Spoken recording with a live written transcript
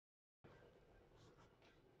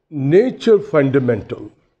Nature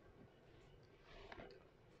fundamental.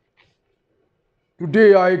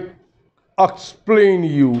 Today I explain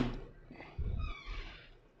you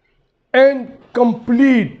and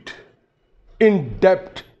complete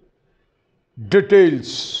in-depth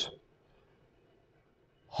details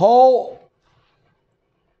how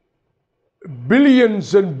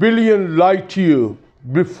billions and billion light year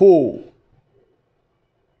before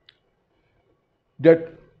that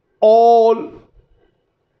all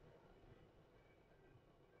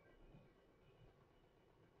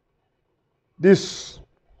this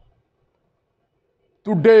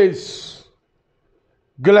today's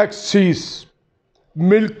galaxies,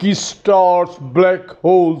 milky stars, black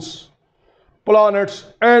holes, planets,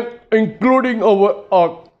 and including our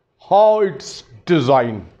Earth, how it's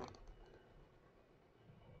designed.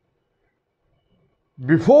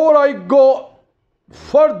 Before I go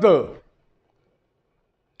further,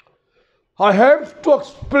 I have to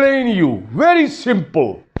explain you very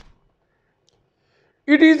simple.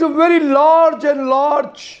 It is a very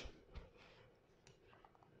large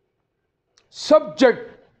subject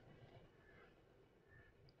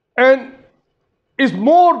and is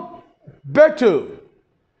more better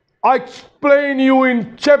I explain you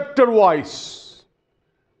in chapter wise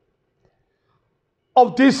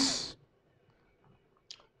of this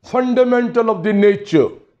fundamental of the nature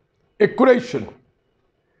equation.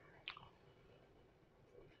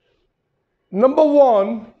 Number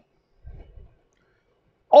one,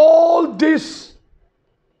 all this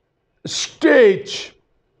stage,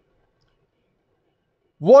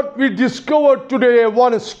 what we discovered today,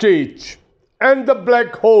 one stage, and the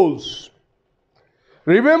black holes.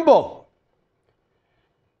 Remember,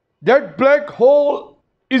 that black hole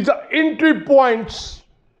is the entry points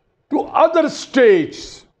to other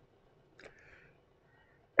stages.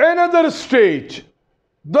 Another stage,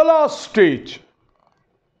 the last stage.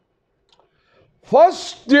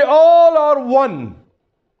 First, they all are one.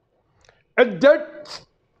 And that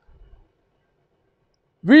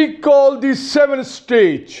we call the seventh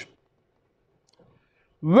stage.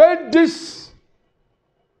 When this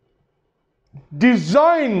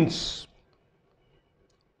designs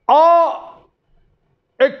are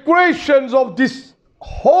equations of this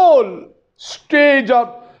whole stage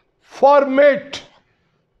are format,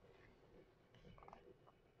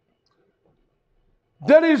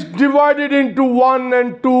 that is divided into 1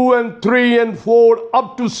 and 2 and 3 and 4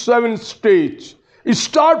 up to 7 stage. It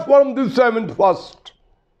starts from the 7th first.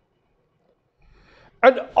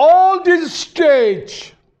 And all these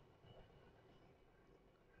stages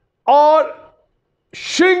are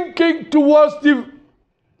shrinking towards the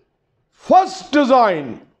first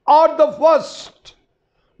design or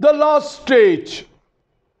the last stage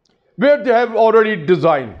where they have already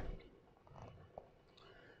designed.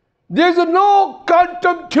 There is no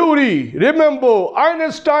quantum theory. Remember,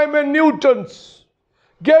 Einstein and Newton's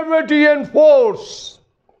gravity and force.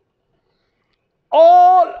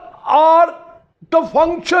 All are the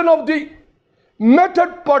function of the matter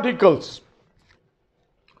particles.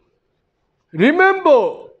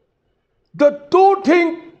 Remember, the two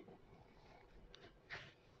things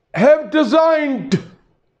have designed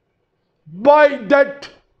by that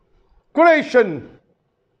creation.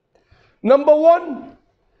 Number one,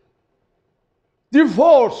 the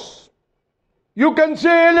force, you can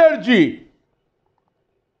say energy.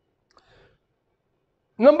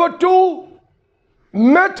 Number two,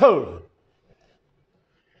 matter.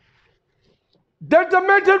 That the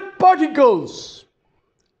matter particles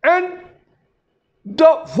and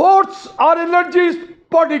the force or energy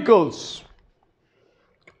particles.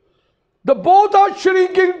 The both are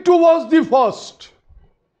shrinking towards the first.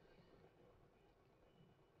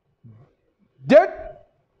 That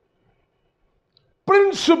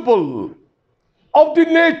principle of the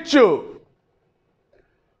nature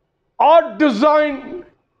are designed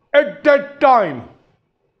at that time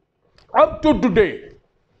up to today.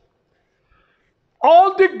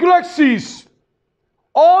 All the galaxies,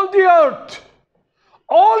 all the earth,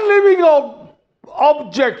 all living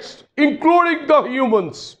objects, including the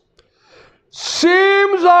humans,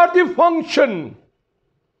 same are the function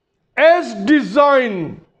as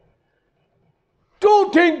designed.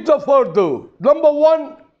 Two things are further. Number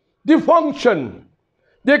one, the function.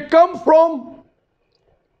 They come from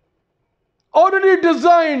already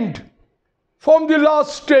designed from the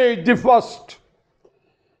last stage, the first.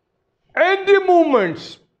 And the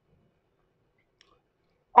movements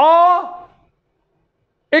are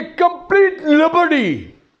a complete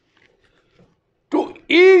liberty to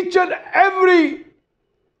each and every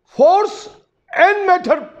force and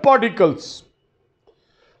matter particles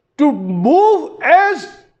to move as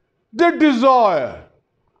they desire.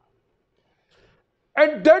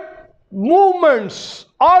 And that movements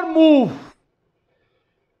or move,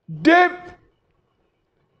 they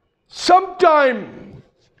sometime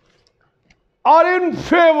are in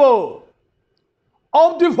favor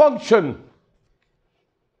of the function.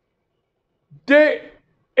 They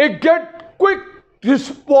get quick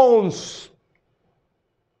response,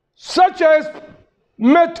 such as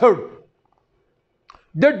method.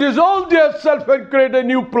 They dissolve themselves and create a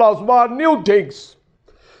new plasma, new things.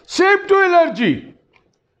 Same to energy,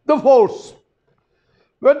 the force.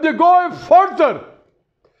 When they go further,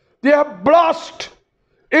 they have blast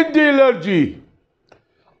in the energy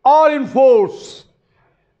or in force,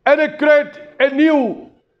 and they create a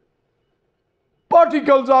new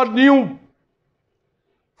particles or new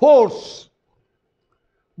force.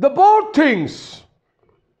 The both things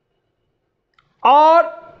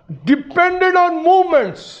are dependent on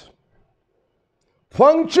movements.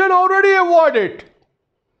 Function already avoided.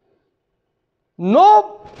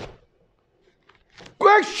 No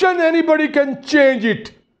question anybody can change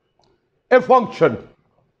it. A function.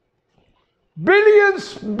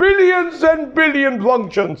 Billions, billions and billion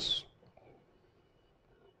functions.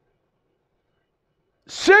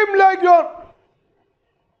 Same like your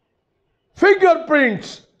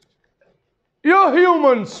fingerprints. Your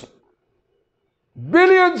humans.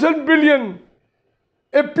 Billions and billion.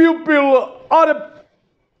 A pupil or a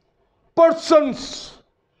persons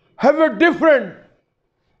have a different,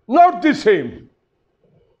 not the same.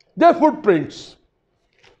 Their footprints.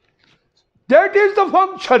 That is the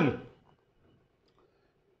function.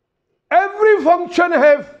 Every function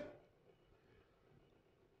have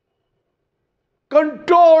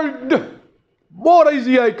controlled, more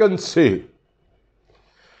easy I can say.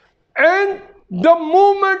 And the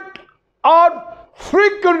movement are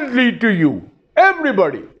frequently to you,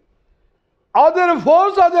 everybody. Other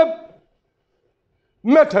force, other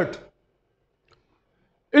method.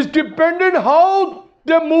 It's dependent how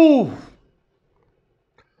they move.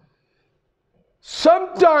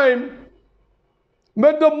 Sometime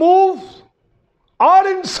when the moves are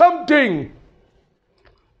in something,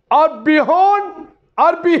 are beyond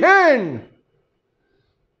or behind,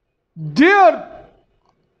 there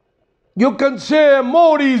you can say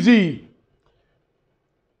more easy.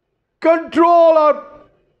 Control or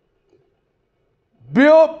be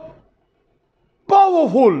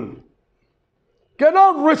powerful,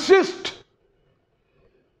 cannot resist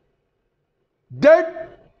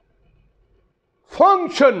that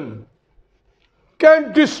function,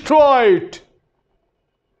 can destroy it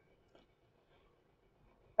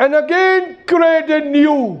and again create a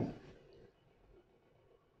new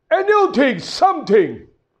thing, something.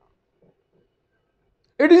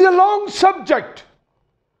 It is a long subject.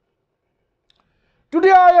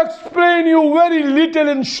 Today I explain you very little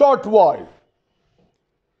in short while.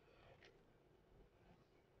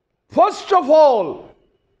 First of all,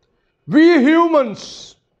 we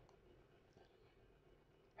humans,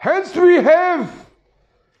 hence we have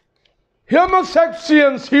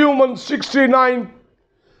homosapians, humans,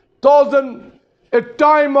 69,000 a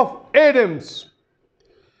time of Adams.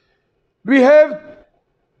 We have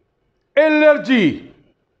allergy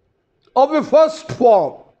of a first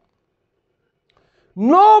form.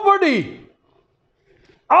 Nobody,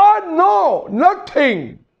 no,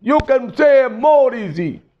 nothing, you can say more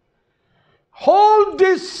easy. All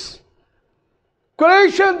these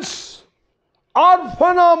creations are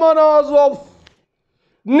phenomena of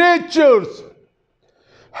natures,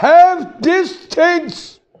 have these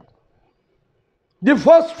things, the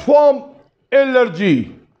first form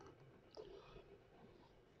allergy.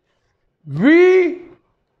 We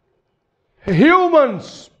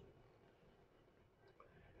humans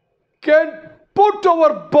can put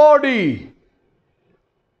our body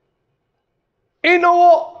in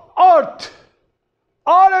our earth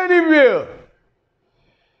or anywhere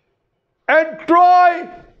and try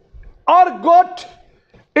or got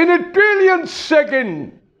in a trillion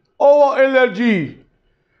second our allergy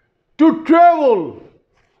to travel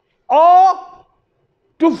or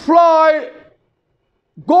to fly,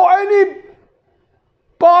 go any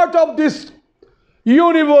part of this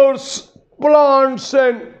universe, plants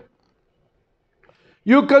and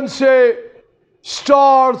you can say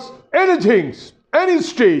stars, anything, any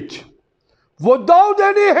stage, without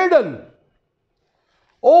any hidden.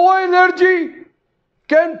 Our energy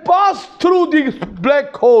can pass through these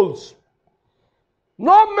black holes.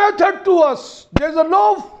 No method to us. There's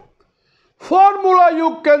no formula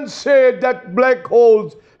you can say that black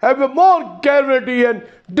holes have a more gravity and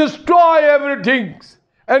destroy everything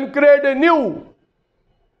and create a new.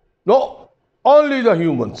 No, only the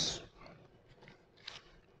humans.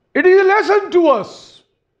 It is a lesson to us.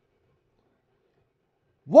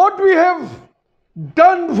 what we have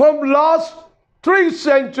done from last 3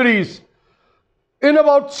 centuries, in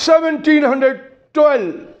about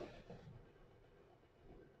 1712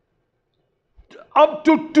 up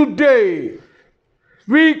to today,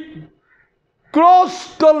 we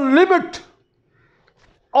crossed the limit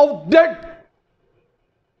of that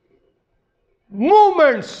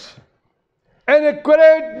movements and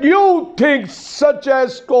create new things such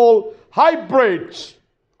as called hybrids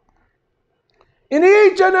in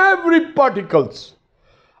each and every particles,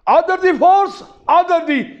 either the force, either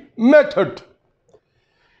the method,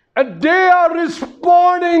 and they are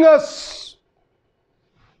responding us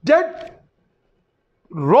that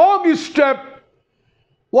wrong step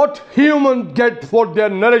what humans get for their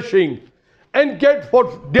nourishing and get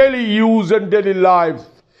for daily use and daily lives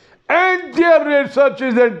and their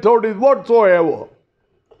researches and thoughts whatsoever.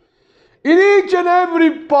 In each and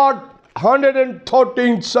every part,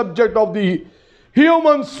 113 subject of the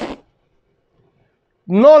human's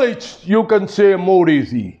knowledge, you can say more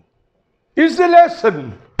easy, is the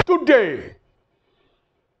lesson today.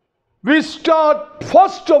 We start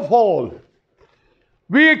first of all,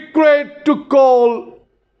 we create to call,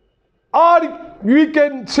 or we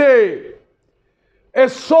can say, a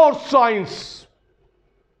source science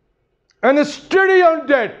and a study on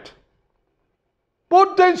that.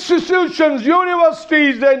 Put the institutions,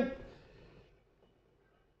 universities and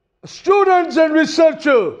students and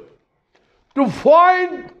researchers to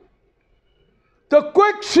find the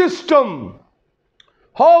quick system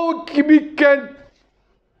how we can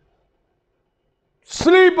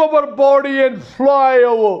sleep our body and fly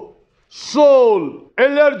our soul,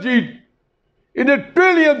 energy in a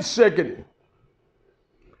trillion seconds.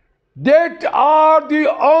 That are the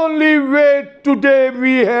only way today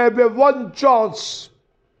we have a one chance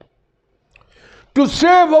to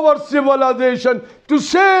save our civilization, to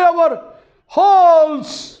save our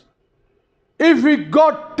halls, if we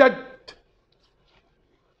got that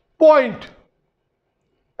point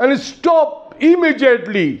and stop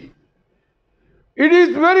immediately. It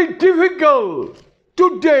is very difficult.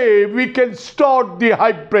 Today we can start the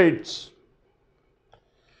hybrids.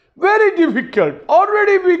 Very difficult.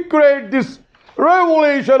 Already we create this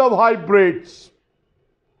revolution of hybrids.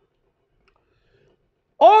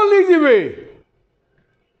 Only the way.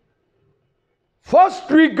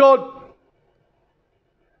 First we got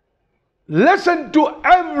lesson to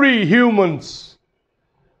every humans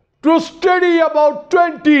to study about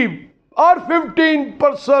 20 or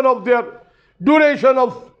 15% of their duration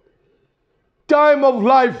of time of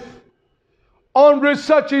life on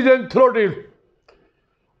researches and theories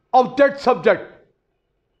of that subject,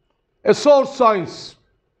 a source science.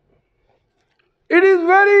 It is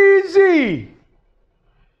very easy.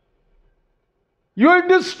 You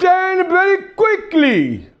understand very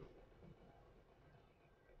quickly.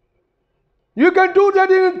 You can do that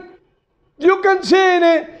you can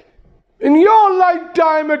say in your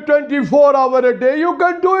lifetime at 24 hours a day, you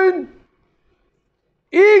can do it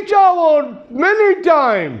each hour many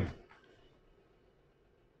times.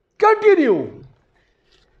 Continue.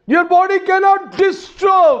 Your body cannot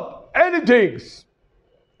disturb anything.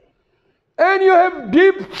 And you have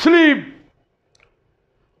deep sleep.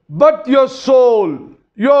 But your soul,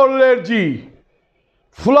 your energy,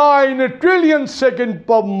 fly in a trillion seconds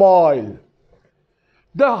per mile.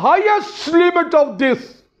 The highest limit of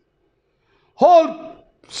this whole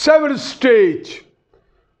 7 stage,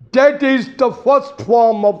 that is the first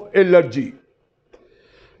form of energy.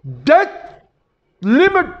 That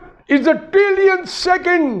limit is a trillion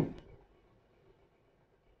second.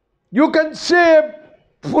 You can say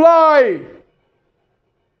fly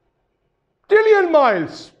trillion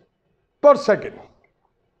miles per second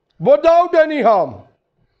without any harm.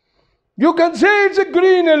 You can say it's a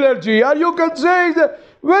green energy, or you can say it's a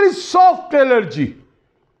very soft energy.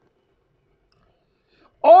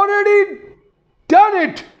 Already done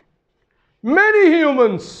it. Many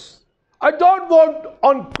humans. I don't want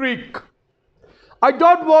on creek. I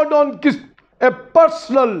don't want on a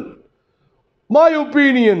personal, my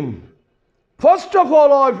opinion. First of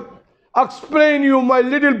all, I'll explain you my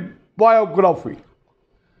little biography.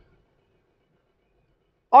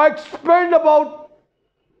 I spent about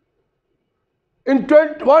in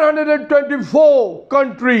 124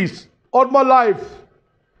 countries of my life,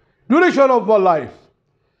 duration of my life,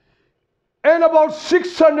 and about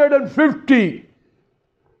 650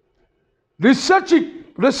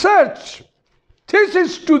 research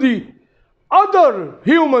thesis to the other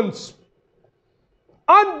humans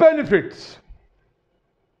and benefits.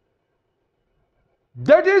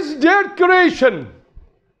 That is their creation.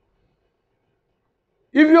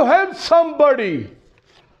 If you help somebody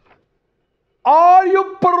or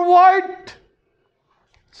you provide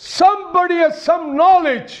somebody some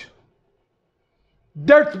knowledge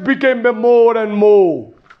that became more and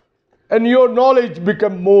more, and your knowledge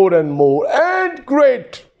become more and more and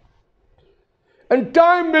great, and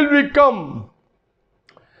time will become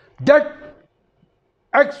that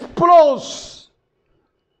explores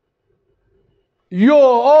your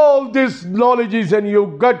all these knowledges, and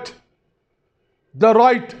you get the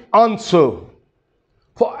right answer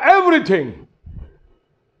for everything.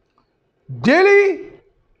 Daily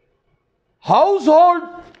household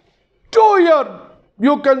to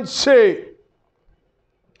you can say,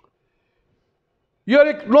 your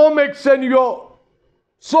economics and your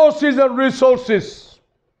sources and resources,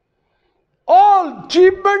 all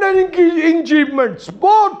achievement and achievements,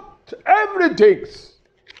 both everything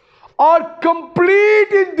are complete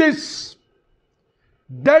in this.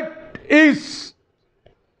 That is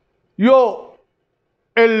your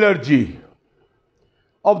allergy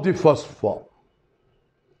of the first form.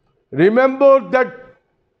 Remember that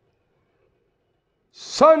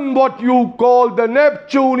Sun, what you call the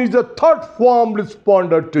Neptune, is the third form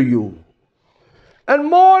responder to you. And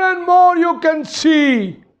more you can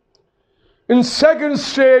see in second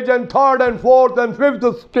stage and third and fourth and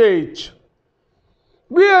fifth stage,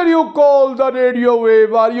 where you call the radio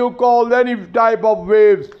wave, or you call any type of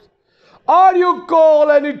waves, or you call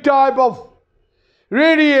any type of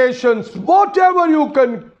radiations, whatever you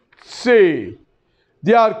can say,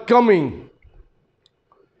 they are coming.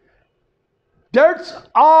 That's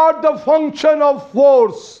are the function of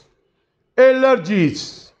force,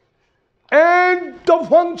 energies, and the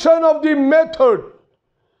function of the method,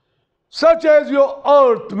 such as your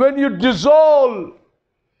earth. When you dissolve,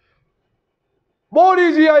 more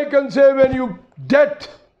easy I can say, when you death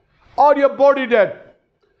or your body death,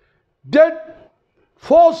 that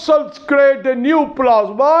fossils create a new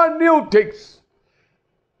plasma, new things.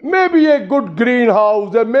 Maybe a good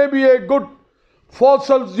greenhouse, and maybe a good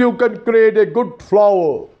fossils, you can create a good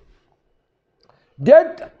flower.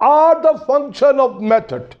 That are the function of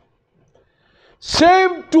method.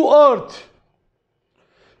 Same to earth,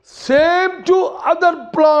 same to other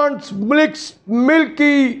plants,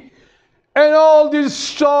 milky, and all these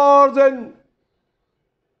stars, and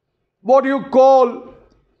what you call.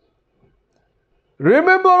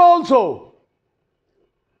 Remember also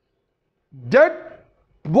that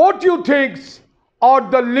what you think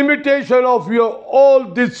are the limitation of your all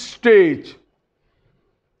this stage.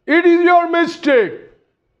 It is your mistake.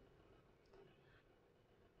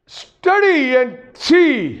 Study and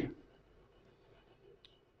see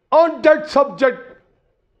on that subject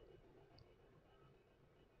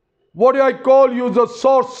what I call you the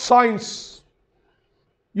source science.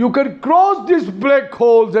 You can cross these black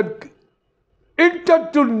holes and enter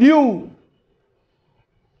to new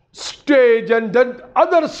stage and then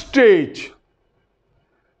other stage.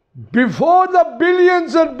 Before the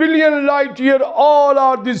billions and billion light year, all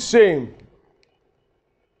are the same.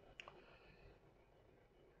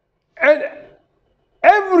 And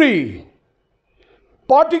every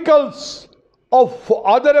particles of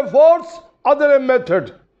other efforts, other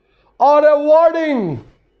method, are avoiding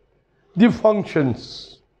the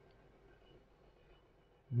functions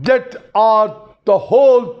that are the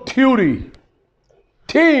whole theory,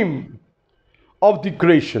 theme of the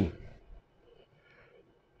creation.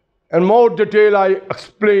 And more detail I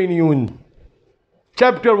explain you in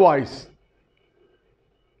chapter wise.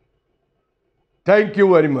 Thank you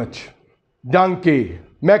very much. Danke,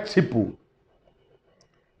 Mexipu,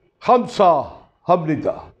 Hamsa,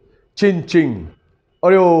 Hamnida, Chin Ching,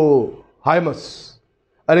 Oreo, Hymus,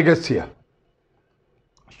 Arigasia.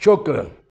 Shukran.